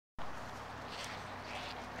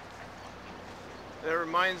That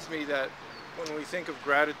reminds me that when we think of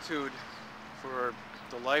gratitude for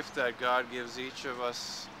the life that God gives each of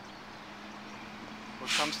us,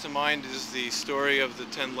 what comes to mind is the story of the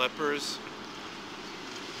 10 lepers.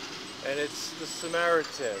 And it's the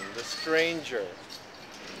Samaritan, the stranger,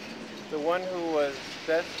 the one who was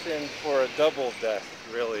destined for a double death,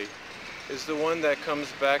 really, is the one that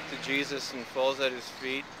comes back to Jesus and falls at his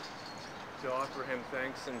feet to offer him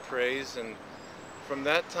thanks and praise. And from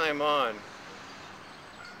that time on,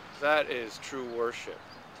 that is true worship,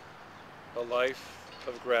 a life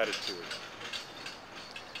of gratitude.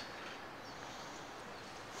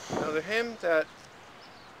 Now, the hymn that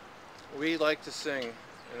we like to sing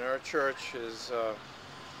in our church is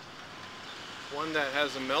one that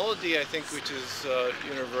has a melody, I think, which is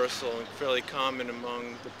universal and fairly common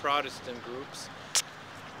among the Protestant groups.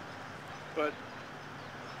 But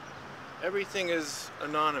everything is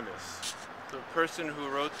anonymous. The person who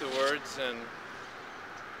wrote the words and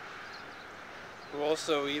who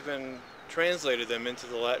also even translated them into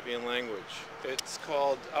the Latvian language. It's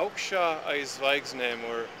called Augšā aiz zvaigznēm,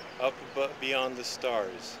 or Up Beyond the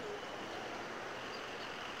Stars.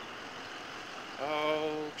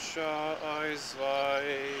 Augšā aiz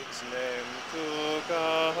zvaigznēm tu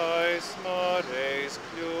gaisma reiz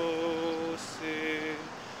kļūsi,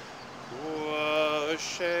 ko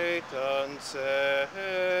šeitan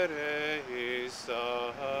cerējis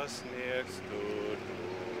sasniegs tur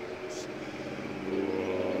būs.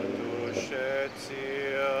 Ko tu šeit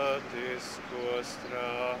cietis, ko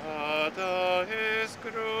strādājis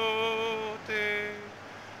grūti,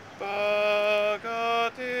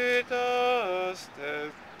 pagāti tas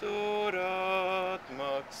tev tur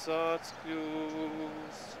atmaksāts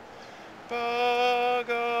kļūs.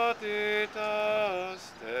 Pagāti tas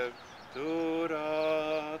tev tur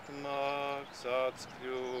atmaksāts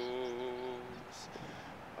kļūs.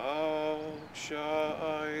 Augšā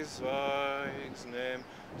aiz zvaigznēm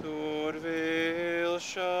tur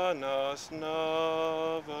vilšanās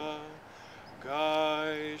nava,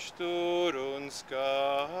 gaišs tur un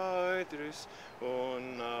skaidrs,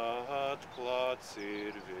 un atklāts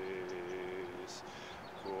ir viss,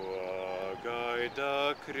 ko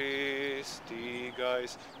gaida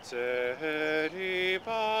kristīgais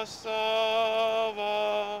cerībā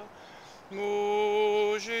savā.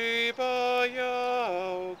 Mūžībā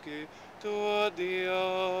jauki to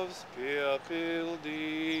Dievs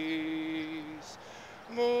piepildīs.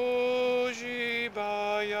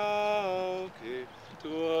 Mūžībā jauki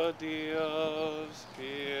to Dievs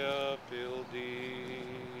piepildīs.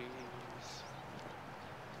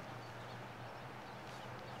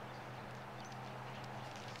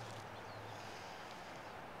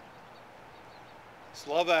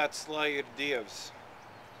 Slavēts lai ir Dievs,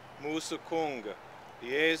 mūsu Kunga,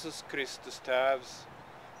 Jēzus Kristus Tēvs,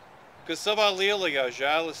 kas savā lielajā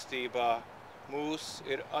žēlastībā mūs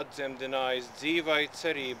ir atdzemdinājis dzīvai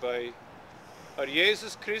cerībai ar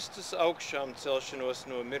Jēzus Kristus augšām celšanos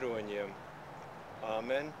no miroņiem.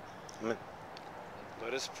 Amen. Amen.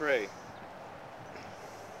 Let us pray.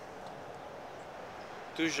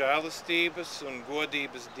 Tu žēlastības un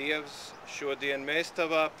godības Dievs, šodien mēs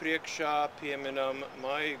tavā priekšā pieminam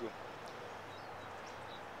Maigu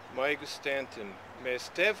Stanton.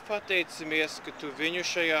 Mēs tev pateicamies, ka tu viņu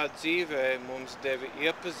šajā dzīvē mums devi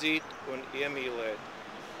iepazīt un iemīlēt.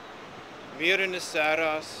 Mierini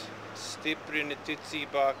sērās, stiprini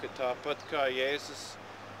ticībā, ka tāpat kā Jēzus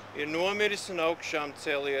ir nomiris un augšām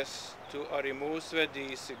celies, tu arī mūs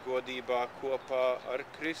vedīsi godībā kopā ar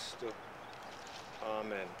Kristu.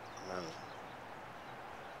 Amen. Amen.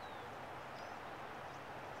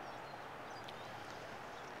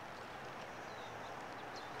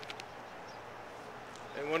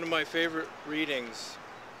 And one of my favorite readings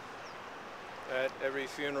at every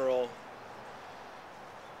funeral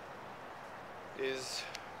is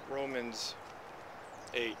Romans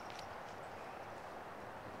 8,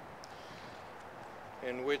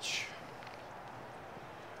 in which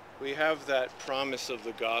we have that promise of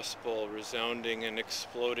the gospel resounding and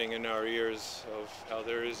exploding in our ears of how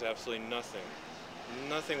there is absolutely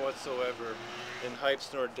nothing whatsoever in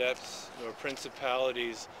heights nor depths nor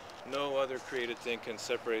principalities. No other created thing can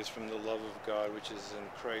separate us from the love of God, which is in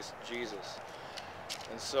Christ Jesus.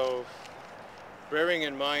 And so, bearing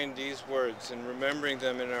in mind these words and remembering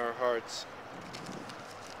them in our hearts,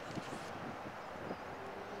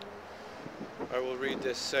 I will read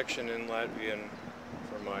this section in Latvian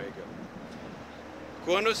for Maiga.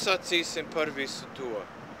 Ko nu sacīsim par visu to?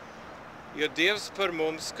 Jo Dievs par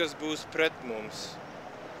mums, kas būs pret mums,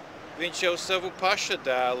 viņš jau savu paša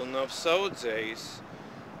dēlu nav saudzējis,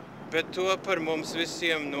 bet to par mums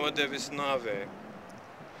visiem nodevis nāvē.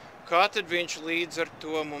 kā tad viņš līdz ar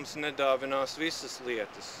to mums nedāvinās visas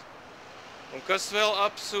lietas? Un kas vēl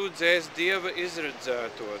apsūdzēs Dieva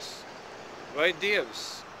izredzētos? Vai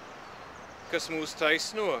Dievs, kas mūs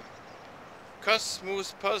taisno? Kas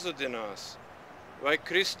mūs pazudinās? Vai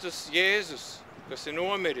Kristus Jēzus, kas ir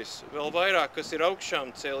nomiris, vēl vairāk, kas ir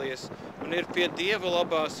augšām cēlies un ir pie Dieva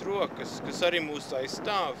labās rokas, kas arī mūs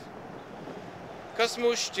aizstāv? Kas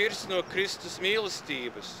mūs šķirs no Kristus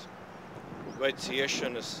mīlestības? Vai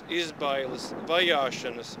ciešanas, izbailes,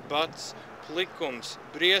 vajāšanas, bats, plikums,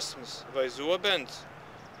 briesmas vai zobens?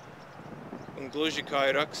 Un gluži kā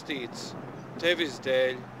ir rakstīts, Tevis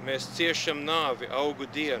dēļ mēs ciešam nāvi augu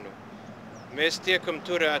dienu. Mēs tiekam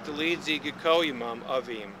turēti līdzīgi kaujamām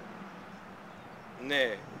avīm. Nē,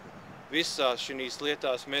 visās šīs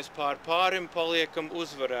lietās mēs pārim paliekam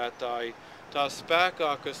uzvarētāji, tā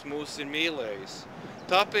spēkā, kas mūs ir mīlējis.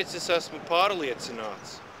 Tāpēc es esmu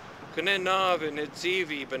pārliecināts, ka ne nāve, ne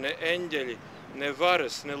dzīvība, ne eņģeļi, ne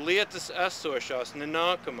varas, ne lietas esošās, ne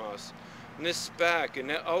nākamās, ne spēki,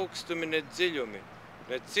 ne augstumi, ne dziļumi,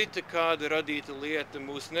 ne cita kāda radīta lieta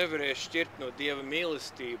mūs nevarēs šķirt no Dieva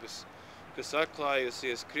mīlestības, kas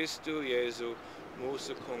atklājusies Kristu Jēzu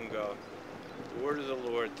mūsu kungā. The word of the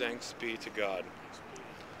Lord, thanks be to God.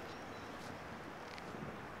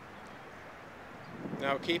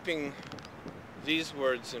 Now, keeping these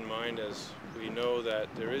words in mind, as we know that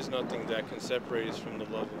there is nothing that can separate us from the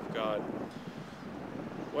love of God,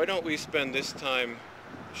 why don't we spend this time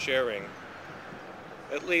sharing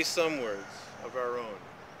at least some words of our own?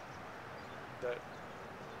 That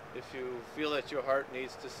if you feel that your heart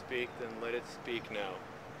needs to speak, then let it speak now.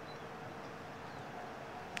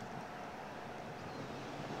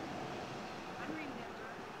 I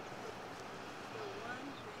remember the one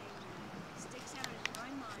thing that sticks out in my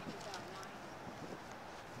mind about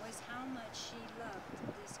Maiga was how much she loved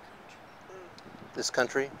this country. This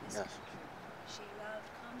country? This Yes. country. She loved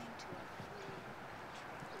coming to a free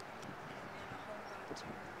country. And it meant a whole lot to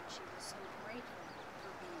her, and she was so grateful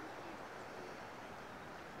for being here.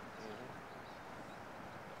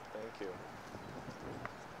 Thank you.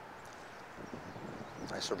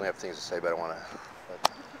 I certainly have things to say, but I don't want to let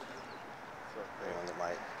anyone that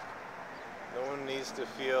might. No one needs to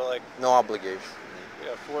feel like No obligation.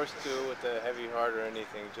 forced to with a heavy heart or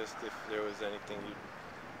anything, just if there was anything you'd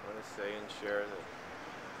want to say and share.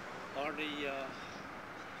 Arnie,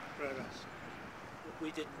 brothers,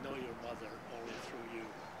 we didn't know your mother, only through you.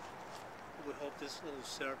 We hope this little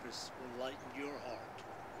service will lighten your heart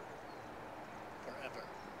forever.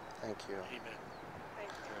 Thank you. Amen.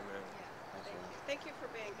 Thank you. Amen. Thank you. Thank you for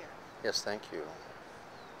being here. Yes, thank you.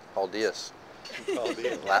 Paldies.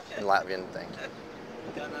 Paldies. In Latvian, thank you.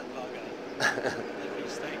 Ganat Vaga. That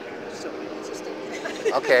means thank you. That's so interesting.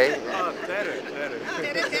 Okay. Oh, better. I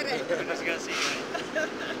just gotta say that.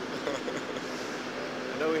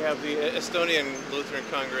 I know we have the Estonian Lutheran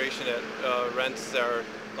congregation that rents our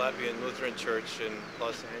Latvian Lutheran church in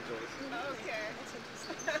Los Angeles. Okay.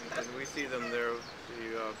 And we see them there.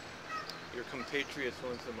 Your compatriots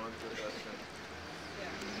once a month with us.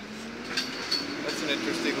 And that's an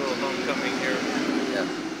interesting little homecoming here. Yeah.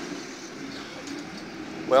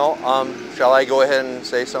 Well, shall I go ahead and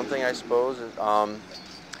say something, I suppose? I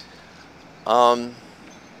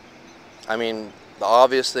mean, the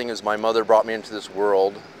obvious thing is my mother brought me into this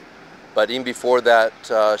world, but even before that,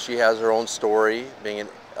 she has her own story, being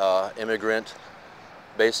an immigrant,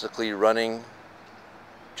 basically running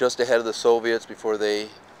just ahead of the Soviets before they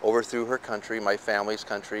overthrew her country, my family's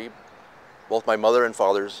country, both my mother and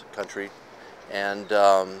father's country. And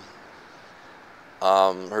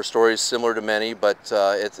her story is similar to many, but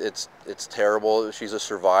it's terrible. She's a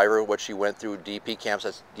survivor. What she went through, DP camps,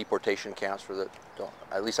 that's deportation camps for the,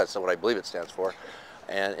 at least that's what I believe it stands for,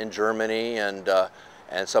 and in Germany, and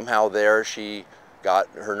somehow there she got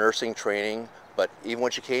her nursing training. But even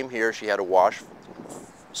when she came here, she had to wash,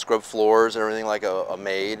 scrub floors and everything like a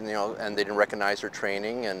maid, and, and they didn't recognize her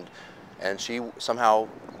training, and she somehow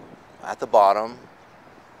at the bottom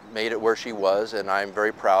made it where she was, and I'm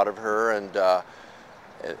very proud of her, and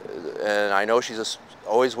I know she's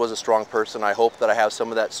always was a strong person. I hope that I have some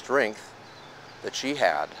of that strength that she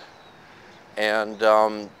had, and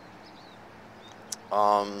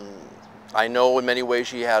I know in many ways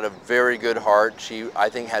she had a very good heart. She, I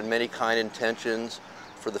think, had many kind intentions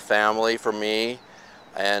for the family, for me,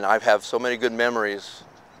 and I have so many good memories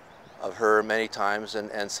of her many times,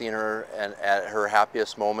 and seeing her at her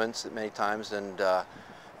happiest moments many times, and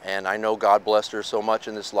I know God blessed her so much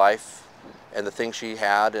in this life and the things she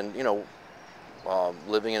had, and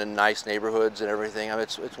living in nice neighborhoods and everything. I mean,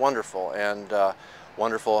 it's wonderful, and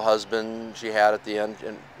wonderful husband she had at the end,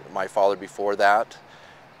 and my father before that,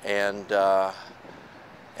 and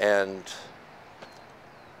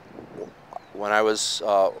when I was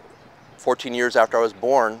 14 years after I was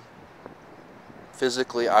born,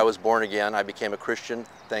 physically I was born again. I became a Christian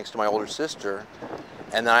thanks to my older sister,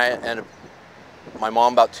 and my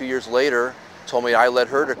mom about 2 years later told me I led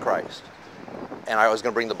her to Christ. And I was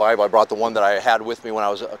going to bring the Bible. I brought the one that I had with me when I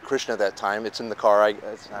was a Christian at that time. It's in the car. I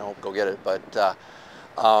won't go get it, but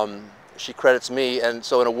she credits me, and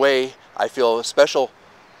so in a way I feel a special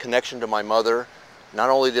connection to my mother. Not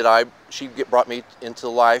only did she brought me into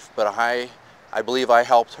life, but I believe I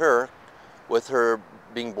helped her with her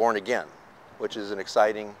being born again, which is an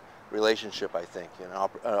exciting relationship, I think, and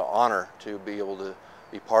an honor to be able to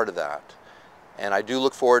be part of that. And I do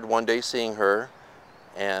look forward one day seeing her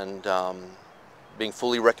and being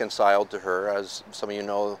fully reconciled to her. As some of you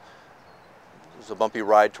know, it was a bumpy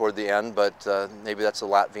ride toward the end, but maybe that's the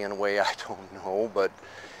Latvian way, I don't know, but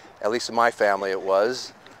at least in my family it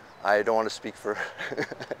was. I don't want to speak for, I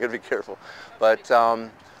gotta be careful. But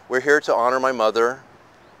we're here to honor my mother,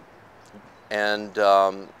 and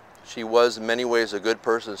she was in many ways a good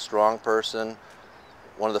person, a strong person,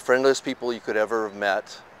 one of the friendliest people you could ever have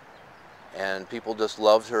met, and people just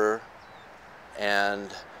loved her.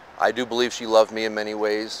 And I do believe she loved me in many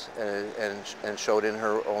ways and showed in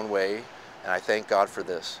her own way, and I thank God for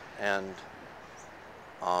this. And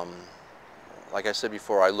like I said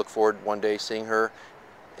before, I look forward one day seeing her.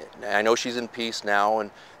 I know she's in peace now,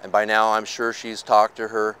 and by now I'm sure she's talked to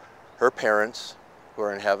her parents, who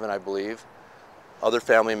are in heaven, I believe, other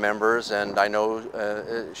family members, and I know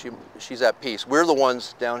she's at peace. We're the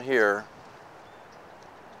ones down here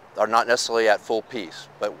are not necessarily at full peace,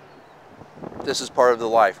 but this is part of the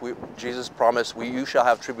life. Jesus promised, you shall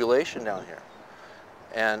have tribulation down here.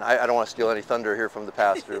 And I don't want to steal any thunder here from the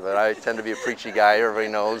pastor, but I tend to be a preachy guy. Everybody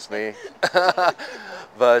knows me.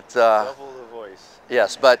 But Double the voice.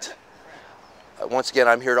 yes, but once again,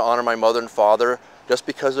 I'm here to honor my mother and father. Just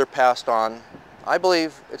because they're passed on, I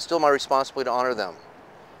believe it's still my responsibility to honor them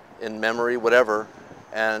in memory, whatever.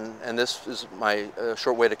 And this is my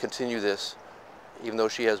short way to continue this, even though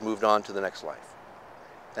she has moved on to the next life.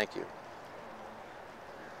 Thank you.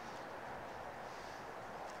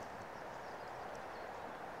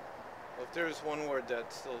 If there's one word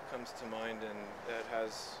that still comes to mind and that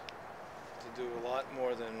has to do a lot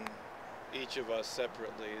more than each of us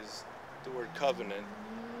separately, is the word covenant.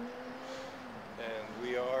 And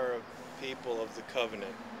we are a people of the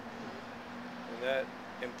covenant. And that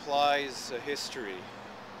implies a history,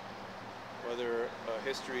 whether a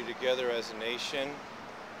history together as a nation,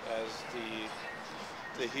 as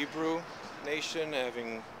the Hebrew nation,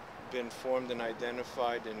 having been formed and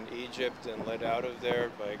identified in Egypt and led out of there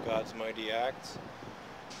by God's mighty acts.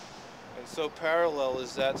 And so parallel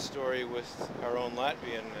is that story with our own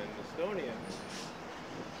Latvian and Estonian.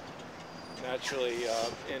 Naturally,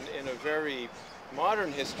 in a very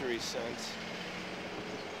modern history sense,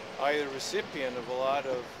 I am the recipient of a lot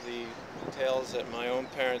of the tales that my own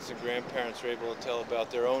parents and grandparents were able to tell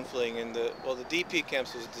about their own fleeing in the DP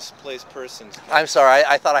camps was displaced persons camps. I'm sorry,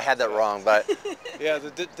 I thought I had that wrong, but... Yeah,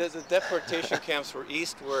 the deportation camps were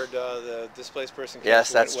eastward, the displaced person camps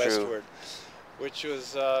yes, went that's westward, which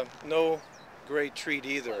was no great treat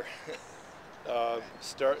either.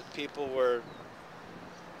 People were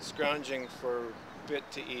scrounging for a bit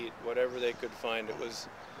to eat, whatever they could find. It was,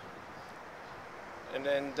 and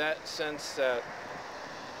then that sense that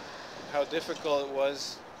how difficult it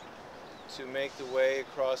was to make the way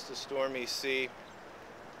across the stormy sea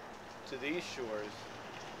to these shores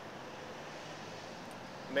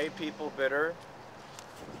made people bitter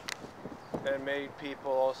and made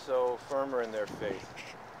people also firmer in their faith.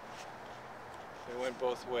 It went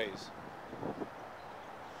both ways.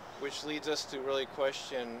 Which leads us to really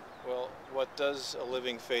question, well, what does a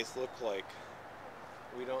living faith look like?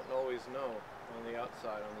 We don't always know on the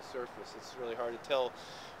outside, on the surface. It's really hard to tell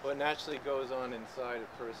what naturally goes on inside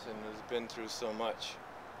a person who's been through so much.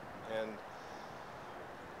 And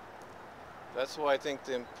that's why I think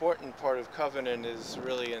the important part of covenant is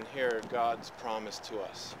really in here, God's promise to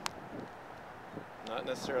us. Not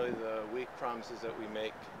necessarily the weak promises that we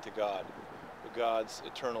make to God, but God's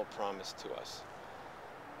eternal promise to us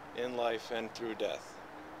in life and through death.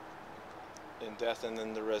 In death and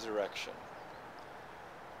in the resurrection.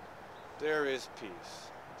 There is peace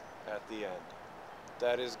at the end.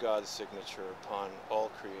 That is God's signature upon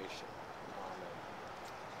all creation. Amen.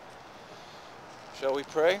 Shall we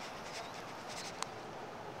pray?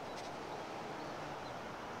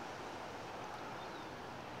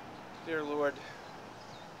 Dear Lord,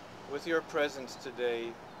 with your presence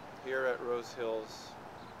today here at Rose Hills,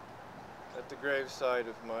 at the graveside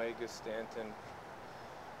of Maiga Stanton,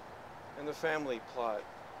 and the family plot.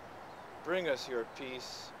 Bring us your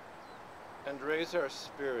peace and raise our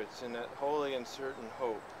spirits in that holy and certain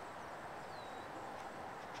hope.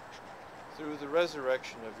 Through the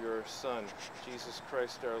resurrection of your Son, Jesus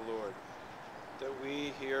Christ our Lord, that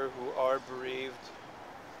we here who are bereaved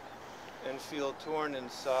and feel torn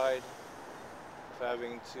inside of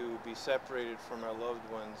having to be separated from our loved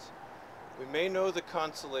ones, we may know the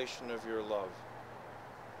consolation of your love.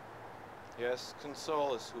 Yes,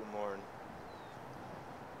 console us who mourn,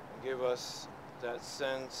 and give us that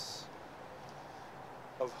sense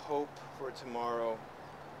of hope for tomorrow,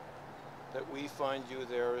 that we find you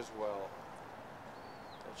there as well,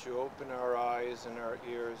 that you open our eyes and our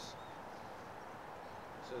ears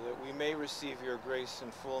so that we may receive your grace in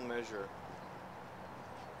full measure,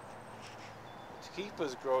 to keep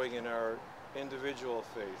us growing in our individual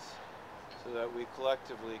faith, so that we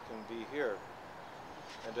collectively can be here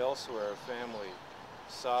and elsewhere, a family,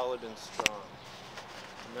 solid and strong,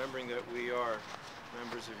 remembering that we are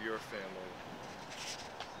members of your family.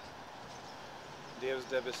 Dievs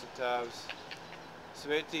debesu Tēvs,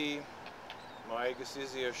 svētī maigas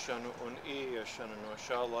iziešanu un ieiešanu no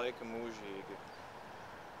šā laika mūžīgi.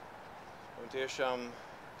 Un tiešām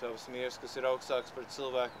tavs miers, kas ir augstāks par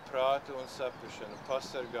cilvēku prātu un saprašanu,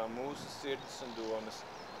 pasargā mūsu sirds un domas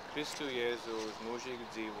Kristu Jēzu uz mūžīgu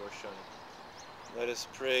dzīvošanu. Let us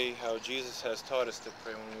pray how Jesus has taught us to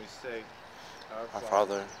pray when we say, Our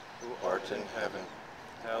Father, who art in heaven,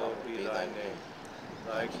 hallowed be thy name.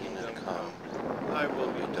 Thy kingdom come, thy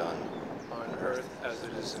will be done, on earth as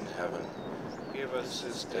it is in heaven. Give us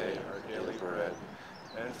this day our daily bread,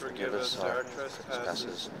 and forgive us our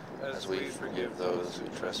trespasses, as we forgive those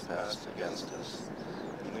who trespass against us.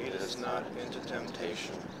 And lead us not into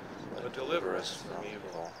temptation, but deliver us from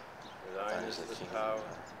evil. For thine is the power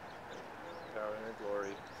and the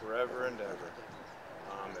glory, forever and ever.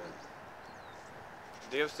 Amen.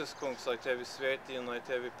 Dievs tas kungs, lai tevi svētī un lai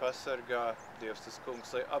tevi pasargā. Dievs tas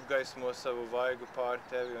kungs, lai apgaismo savu vaigu pār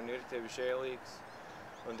tevi un ir tevi žēlīgs.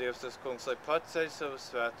 Un Dievs tas kungs, lai paceļ savu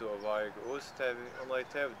svēto vaigu uz tevi un lai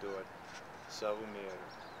tevi dod savu mieru.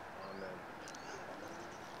 Amen.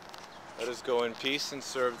 Let us go in peace and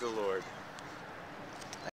serve the Lord.